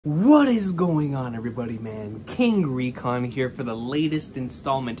What is going on, everybody, man? King Recon here for the latest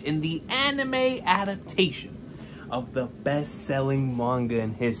installment in the anime adaptation of the best-selling manga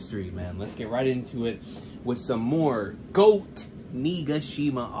in history, man. Let's get right into it with some more GOAT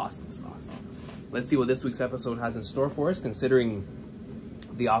Nigashima awesome sauce. Let's see what this week's episode has in store for us, considering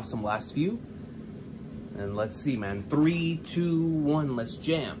the awesome last few. And let's see, man. 3, 2, 1, let's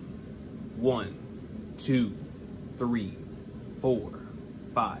jam. 1, 2, 3, 4,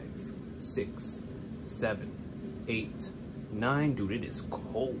 5, 6, 7, 8, 9. Dude, it is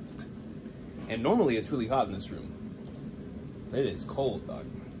cold. And normally it's really hot in this room. It is cold, dog.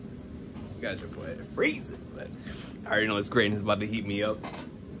 You guys are freezing, but I already know it's great and it's about to heat me up.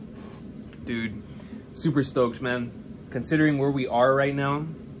 Dude, super stoked, man. Considering where we are right now,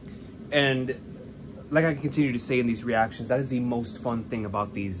 and like I continue to say in these reactions, that is the most fun thing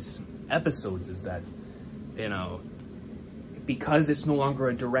about these episodes, is that, you know, because it's no longer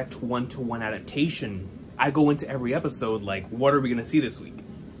a direct one-to-one adaptation, I go into every episode like, what are we gonna see this week?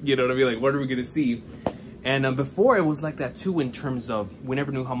 You know what I mean? Like, what are we gonna see? And before, it was like that too, in terms of we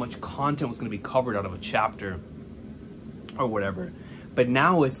never knew how much content was gonna be covered out of a chapter or whatever. But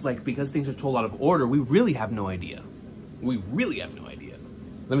now it's like, because things are told out of order, we really have no idea. We really have no idea.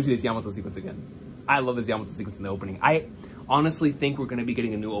 Let me see this Yamato sequence again. I love this Yamato sequence in the opening. I honestly think we're gonna be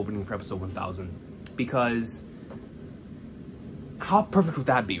getting a new opening for episode 1000, because how perfect would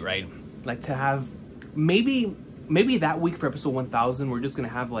that be, right? Like, to have maybe that week for episode 1000, we're just gonna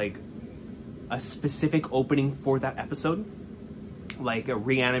have like a specific opening for that episode, like a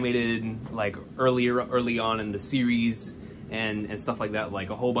reanimated, like early on in the series and stuff like that, like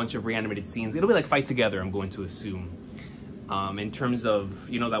a whole bunch of reanimated scenes. It'll be like Fight Together, I'm going to assume, in terms of,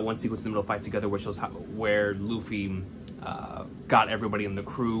 you know, that one sequence in the middle of Fight Together where shows where Luffy got everybody in the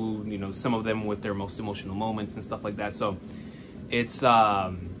crew, you know, some of them with their most emotional moments and stuff like that. So it's,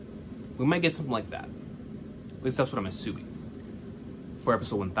 we might get something like that. At least that's what I'm assuming for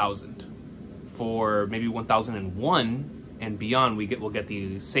episode 1000. For maybe 1001 and beyond, we'll get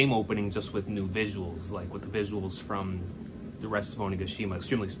the same opening, just with new visuals, like with the visuals from the rest of Onigashima.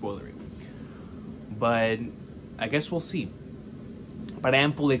 Extremely spoilery, but I guess we'll see. But I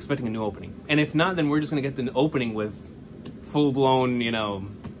am fully expecting a new opening, and if not, then we're just gonna get the opening with full-blown, you know,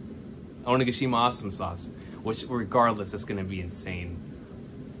 Onigashima awesome sauce. Which, regardless, it's gonna be insane.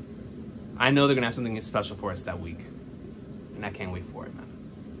 I know they're gonna have something special for us that week, and I can't wait for it,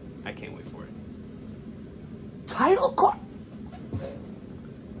 man. I can't wait for it. Title card.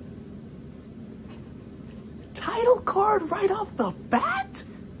 Title card right off the bat.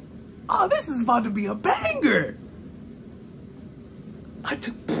 Oh, this is about to be a banger.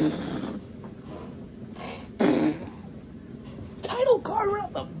 Title card right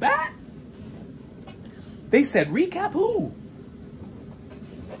off the bat. They said recap who?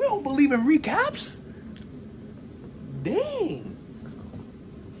 We don't believe in recaps? Dang.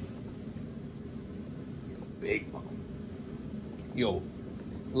 Big Mom. Yo,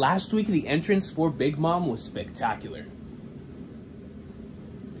 last week the entrance for Big Mom was spectacular.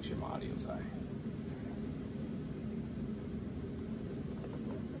 Make sure my audio's high.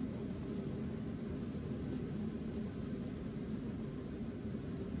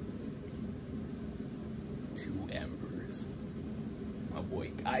 Two embers. My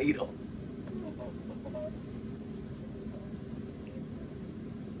boy Kaido.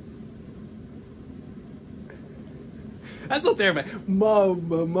 That's so terrifying.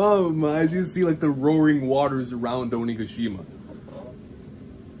 Mama, as you see like the roaring waters around Onigashima.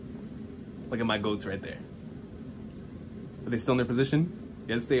 Look at my goats right there. Are they still in their position?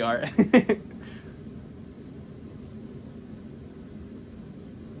 Yes, they are.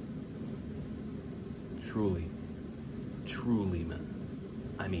 Truly,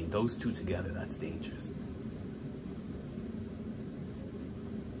 man. I mean, those two together, that's dangerous.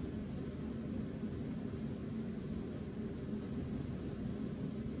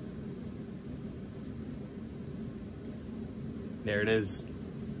 There it is.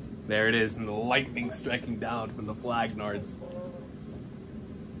 There it is, and the lightning striking down from the flag nards.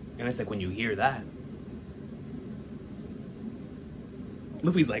 And it's like, when you hear that,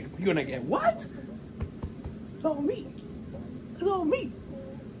 Luffy's like, you're gonna get what? It's all me. It's all me.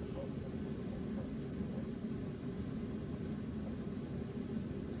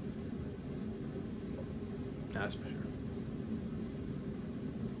 That's for sure.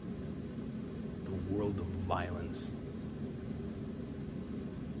 The world of violence.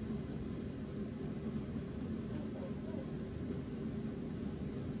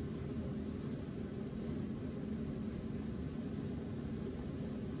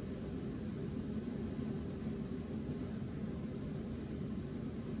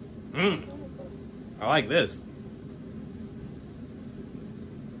 Mm, I like this.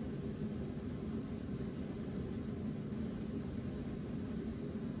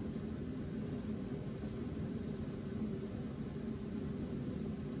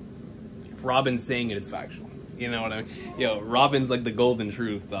 If Robin's saying it, it's factual. You know what I mean? Yo, Robin's like the golden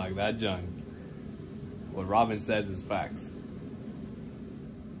truth, dog. That junk. What Robin says is facts.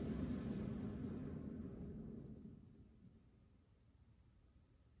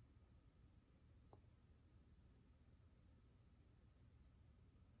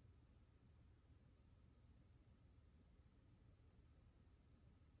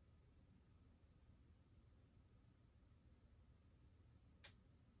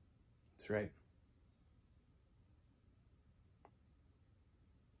 That's right.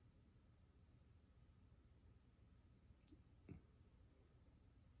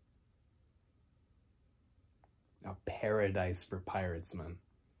 A paradise for pirates, man.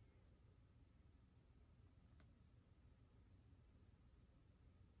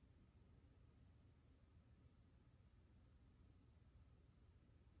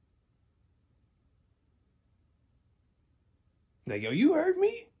 Like, yo, you heard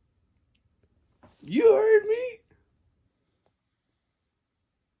me? You heard me?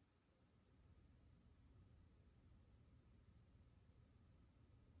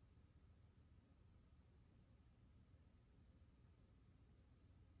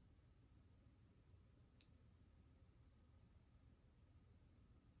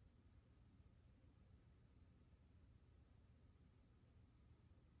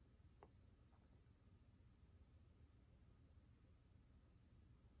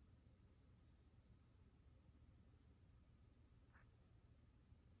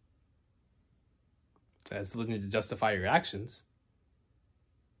 That's looking to justify your actions.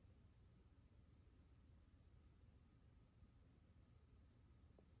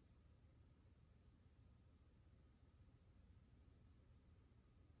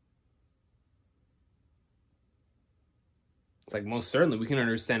 It's like, most certainly we can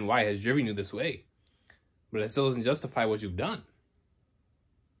understand why it has driven you this way, but it still doesn't justify what you've done.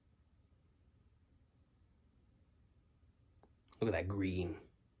 Look at that green.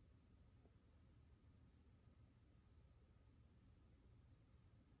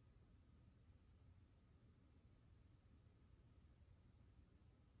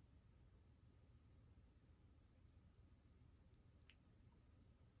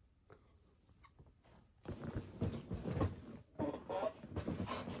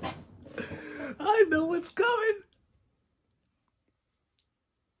 I know what's coming.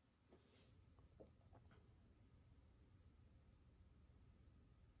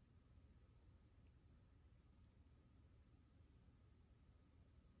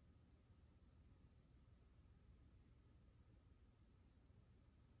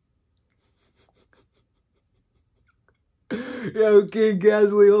 Yo, King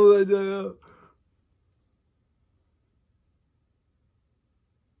Gasly, hold on.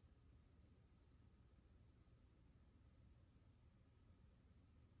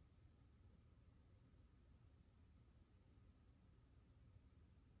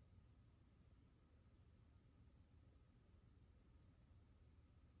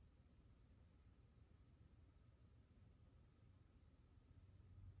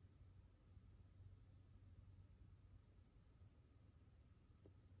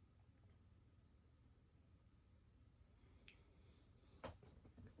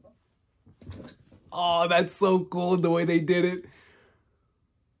 Oh, that's so cool the way they did it.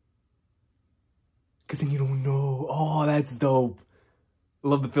 Because then you don't know. Oh, that's dope.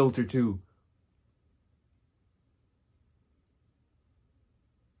 Love the filter too.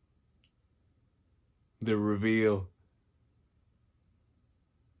 The reveal.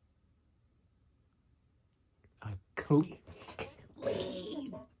 A clean.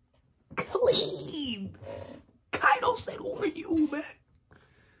 Clean. Kaido said, who are you, man?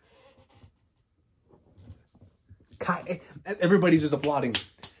 Everybody's just applauding.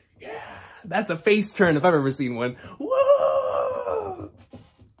 Yeah, that's a face turn if I've ever seen one. Whoa!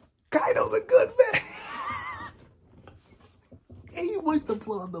 Kaido's a good man. Hey, you went to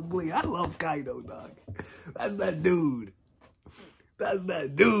pull on the bling. I love Kaido, dog. That's that dude. That's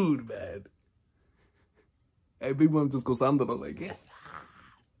that dude, man. Hey, Big Mom just goes under like, yeah.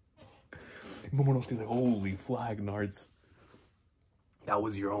 Momonosuke's like, holy flag, Nards. That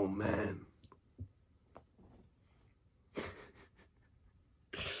was your own man.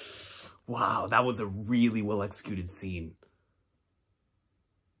 Wow, that was a really well executed scene.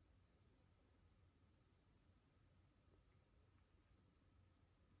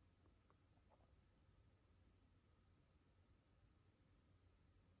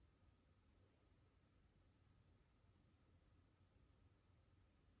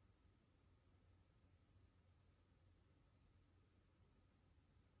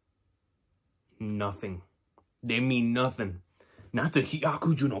 Nothing. They mean nothing. Not to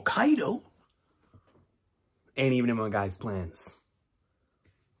Hyakuju no Kaido. Ain't even in my guy's plans.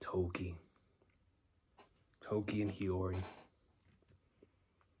 Toki. Toki and Hiyori.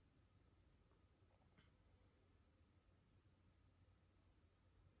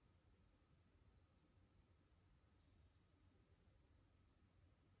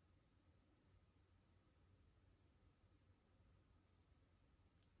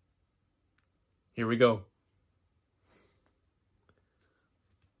 Here we go.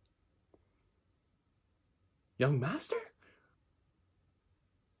 Young Master?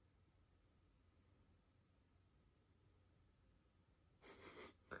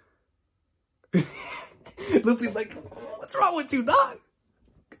 Luffy's like, what's wrong with you, dog?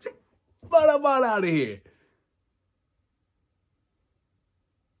 Get your butt up out of here.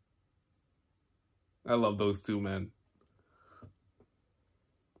 I love those two, man.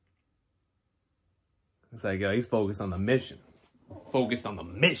 It's like, he's focused on the mission. Focused on the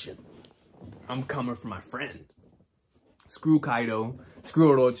mission. I'm coming for my friend. Screw Kaido,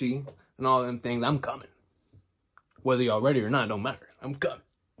 screw Orochi, and all them things. I'm coming. Whether y'all ready or not, don't matter. I'm coming.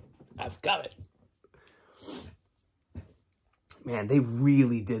 I've got it. Man, they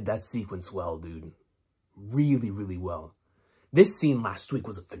really did that sequence well, dude. Really, really well. This scene last week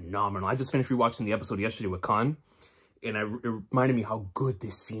was phenomenal. I just finished rewatching the episode yesterday with Khan, and it reminded me how good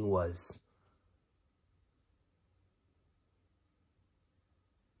this scene was.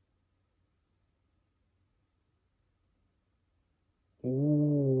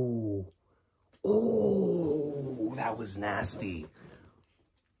 Ooh. Ooh, that was nasty.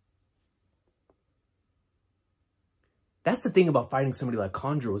 That's the thing about fighting somebody like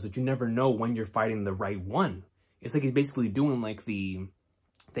Khanjiro, is that you never know when you're fighting the right one. It's like he's basically doing like the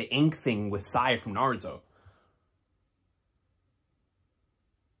ink thing with Sai from Naruto.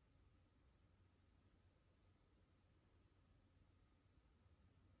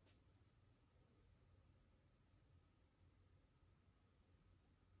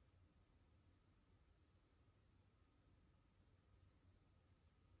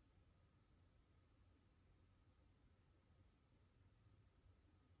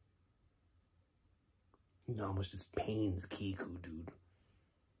 You know how much this pains Kiku, dude.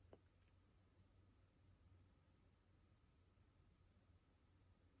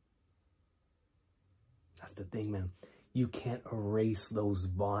 That's the thing, man. You can't erase those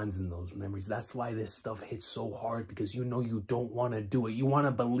bonds and those memories. That's why this stuff hits so hard, because you know you don't want to do it. You want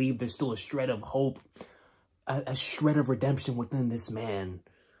to believe there's still a shred of hope, a shred of redemption within this man.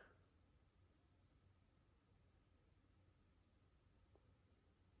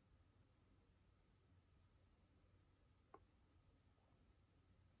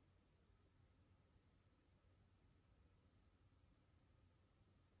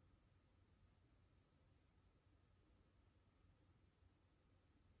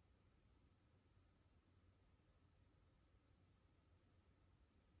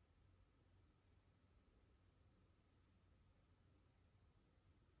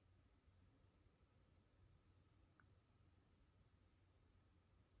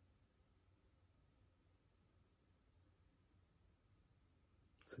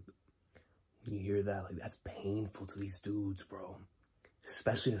 It's like, when you hear that, like, that's painful to these dudes, bro.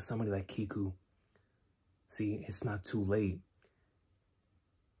 Especially to somebody like Kiku. See, it's not too late.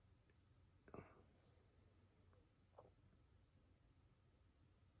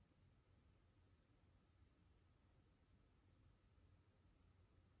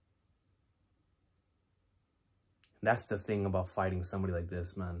 That's the thing about fighting somebody like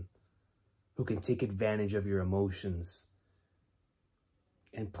this, man. Who can take advantage of your emotions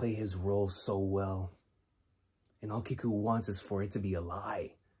and play his role so well. And all Kiku wants is for it to be a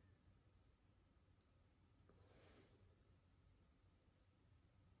lie.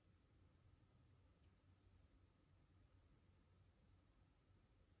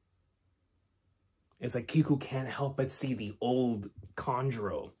 It's like Kiku can't help but see the old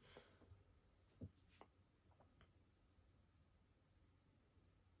Khanjiro.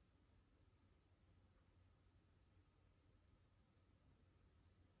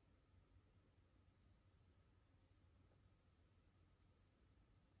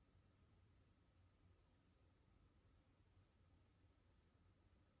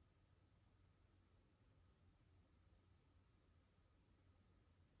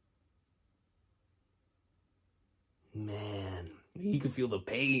 Man, you can feel the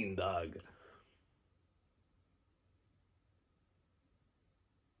pain, dog.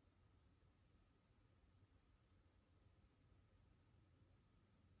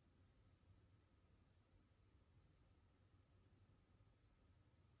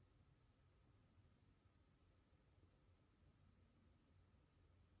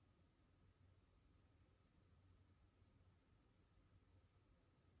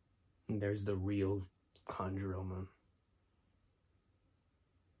 There's the real Conjuro, man.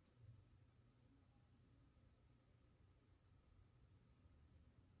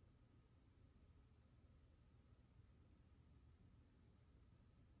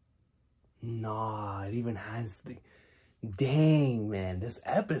 Nah, it even has the... Dang, man, this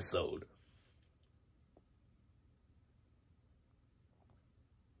episode.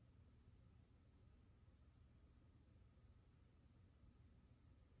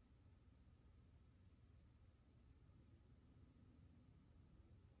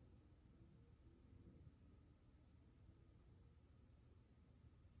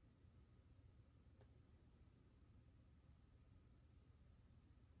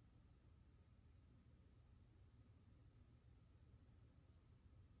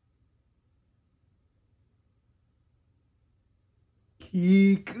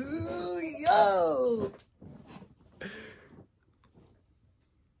 Kiku, yo!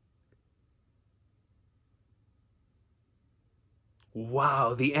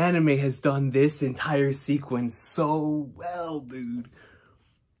 Wow, the anime has done this entire sequence so well, dude.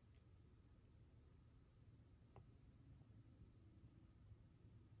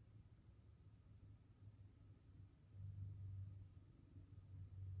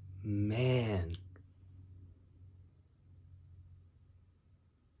 Man.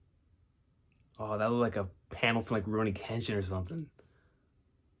 Oh, that looked like a panel from like Rurouni Kenshin or something.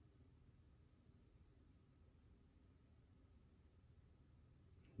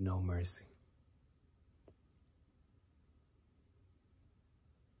 No mercy.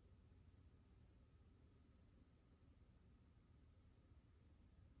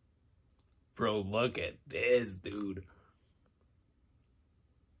 Bro, look at this, dude.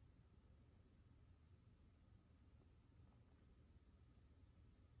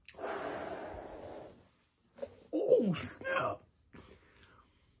 Oh, snap.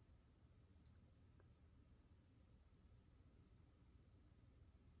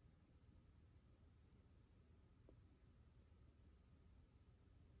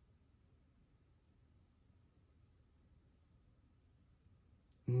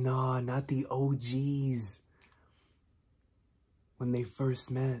 Nah, not the OGs. When they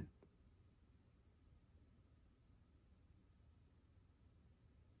first met.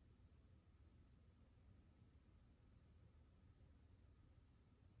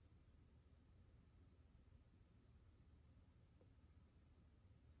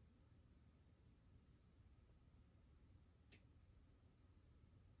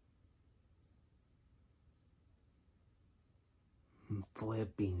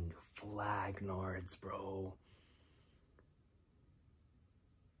 Flipping flag nards, bro.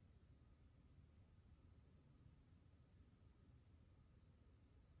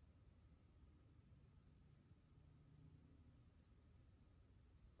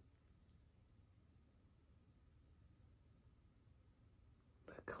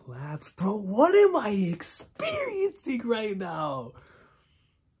 The collapse, bro. What am I experiencing right now?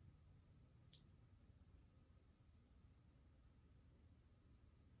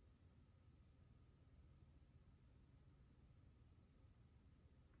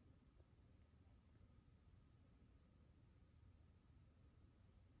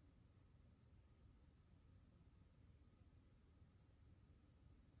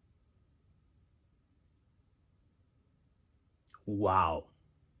 Wow.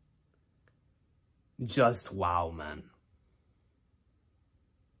 Just wow, man.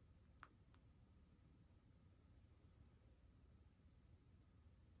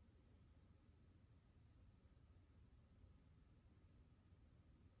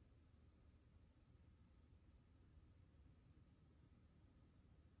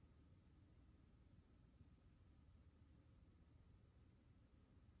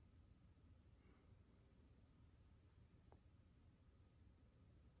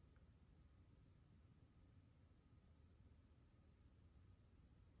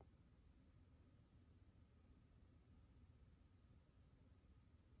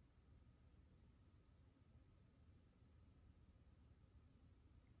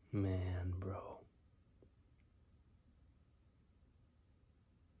 Man, bro.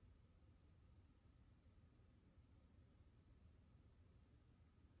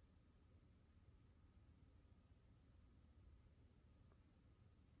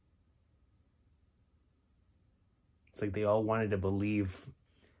 It's like they all wanted to believe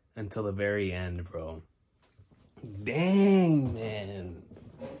until the very end, bro. Dang, man.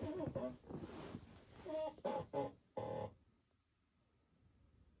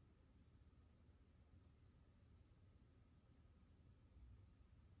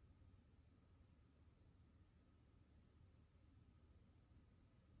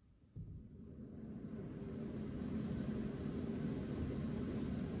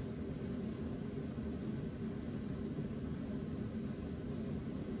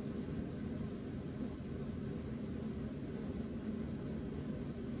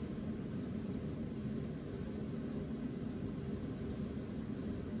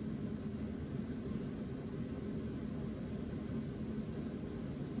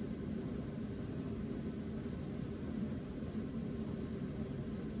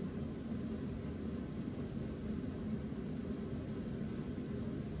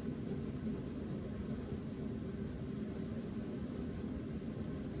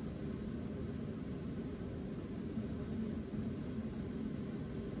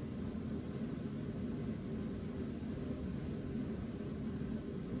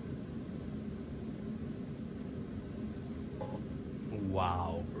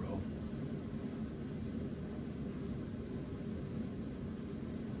 Wow, bro.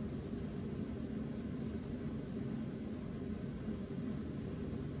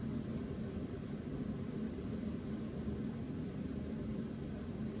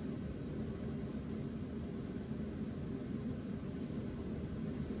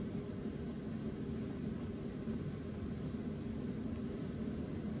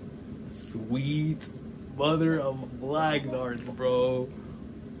 Sweet mother of Flagnards, bro.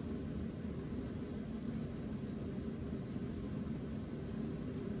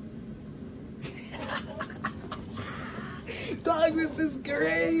 Dog, this is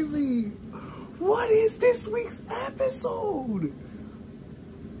crazy. What is this week's episode?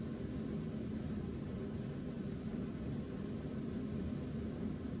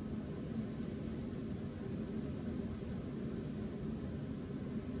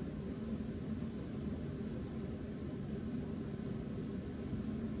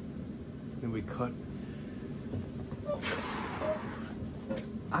 Then we cut.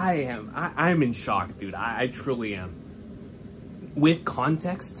 I'm in shock, dude. I truly am. With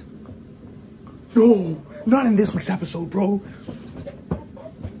context? No, not in this week's episode, bro.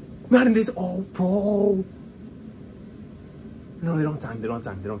 Not in this. Oh, bro. No, they don't have time. They don't have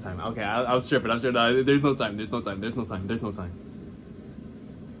time. They don't have time. Okay, I was tripping. I was tripping. No, there's no time. There's no time. There's no time. There's no time.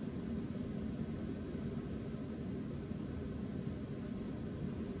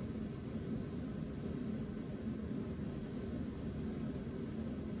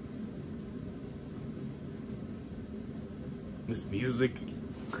 This music.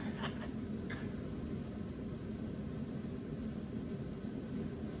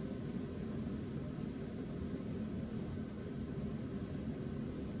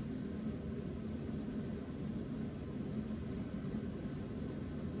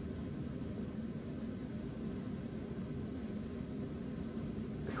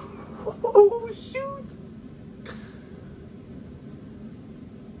 Oh, shoot.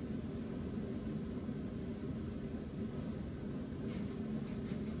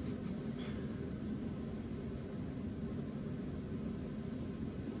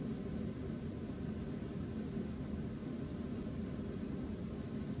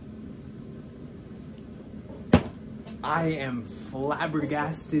 I am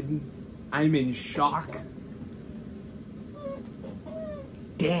flabbergasted. I'm in shock.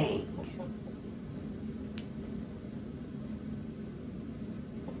 Dang.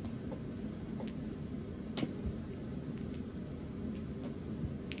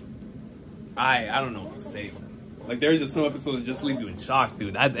 I don't know what to say. Like, there's just some episodes that just leave you in shock,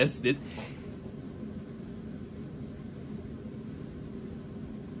 dude. That's it.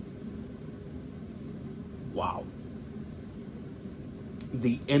 Wow.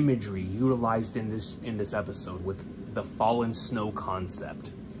 The imagery utilized in this episode with the fallen snow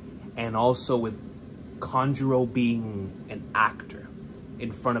concept, and also with Conjuro being an actor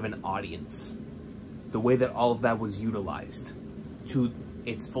in front of an audience, the way that all of that was utilized to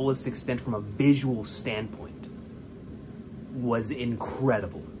its fullest extent from a visual standpoint was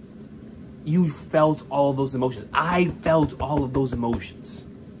incredible. You felt all of those emotions. I felt all of those emotions.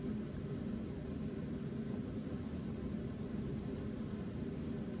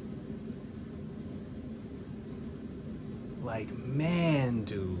 Like, man,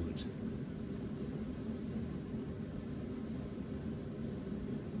 dude.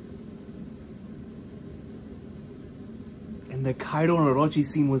 And the Kaido and Orochi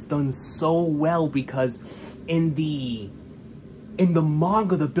scene was done so well because in the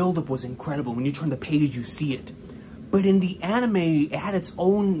manga, the buildup was incredible. When you turn the page, you see it. But in the anime, it had its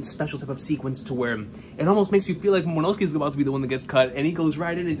own special type of sequence to where it almost makes you feel like Momonosuke is about to be the one that gets cut, and he goes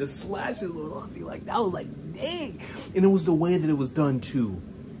right in and just slashes Orochi. Like, that was like, dang. And it was the way that it was done, too.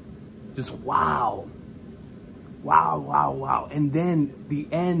 Just wow. Wow, wow, wow. And then the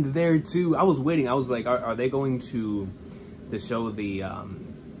end there, too. I was waiting. I was like, are they going to show the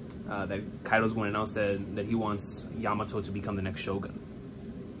that Kaido's going to announce that he wants Yamato to become the next shogun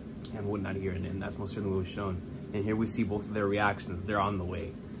and whatnot here, and that's most certainly what was shown. And here we see both of their reactions. They're on the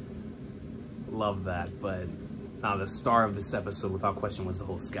way. Love that. But the star of this episode, without question, was the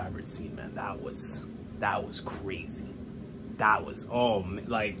whole scabbard scene, man. That was crazy. That was, oh,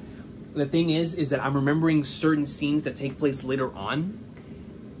 like, the thing is that I'm remembering certain scenes that take place later on,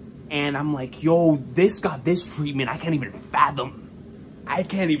 and I'm like, yo, this got this treatment. I can't even fathom.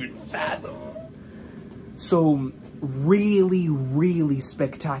 So really, really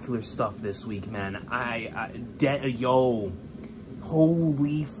spectacular stuff this week, man. Yo,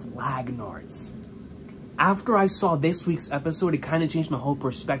 holy flagnards. After I saw this week's episode, it kind of changed my whole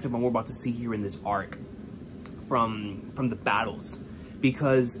perspective on what we're about to see here in this arc from the battles.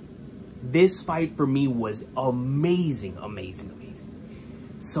 because this fight for me was amazing.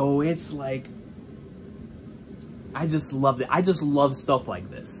 So it's like, I just loved it. I just love stuff like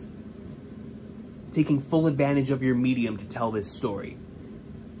this. Taking full advantage of your medium to tell this story.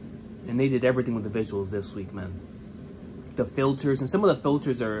 And they did everything with the visuals this week, man. The filters, and some of the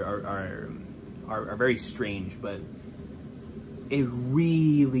filters are very strange, but it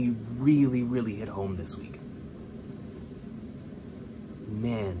really hit home this week.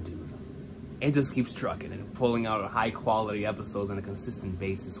 Man, dude. It just keeps trucking and pulling out high quality episodes on a consistent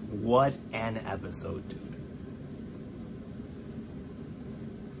basis. What an episode, dude.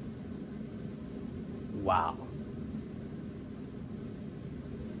 Wow.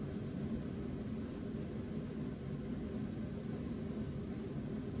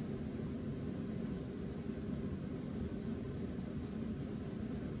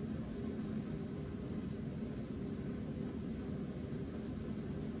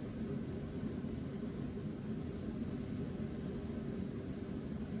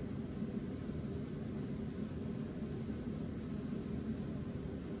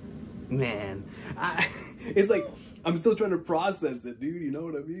 Man, it's like, I'm still trying to process it, dude. You know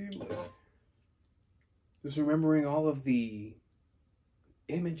what I mean? Like, just remembering all of the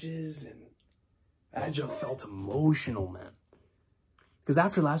images, and that junk felt emotional, man. Because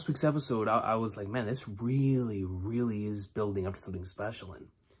after last week's episode, I was like, man, this really is building up to something special. And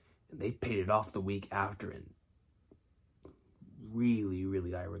they paid it off the week after in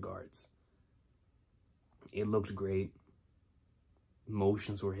really high regards. It looked great.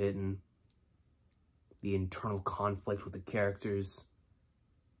 Emotions were hitting. The internal conflict with the characters.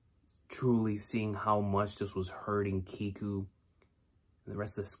 Truly seeing how much this was hurting Kiku. And the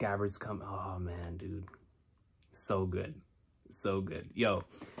rest of the scabbards come. Oh, man, dude. So good. So good. Yo,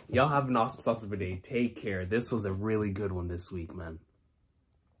 y'all have an awesome day. Take care. This was a really good one this week, man.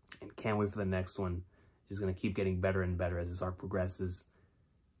 And can't wait for the next one. Just going to keep getting better and better as this arc progresses.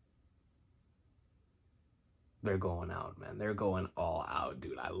 They're going out, man. They're going all out,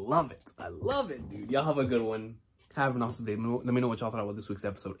 dude. I love it. I love it, dude. Y'all have a good one. Have an awesome day. Let me know what y'all thought about this week's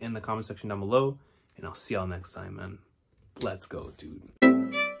episode in the comment section down below. And I'll see y'all next time, man. Let's go, dude.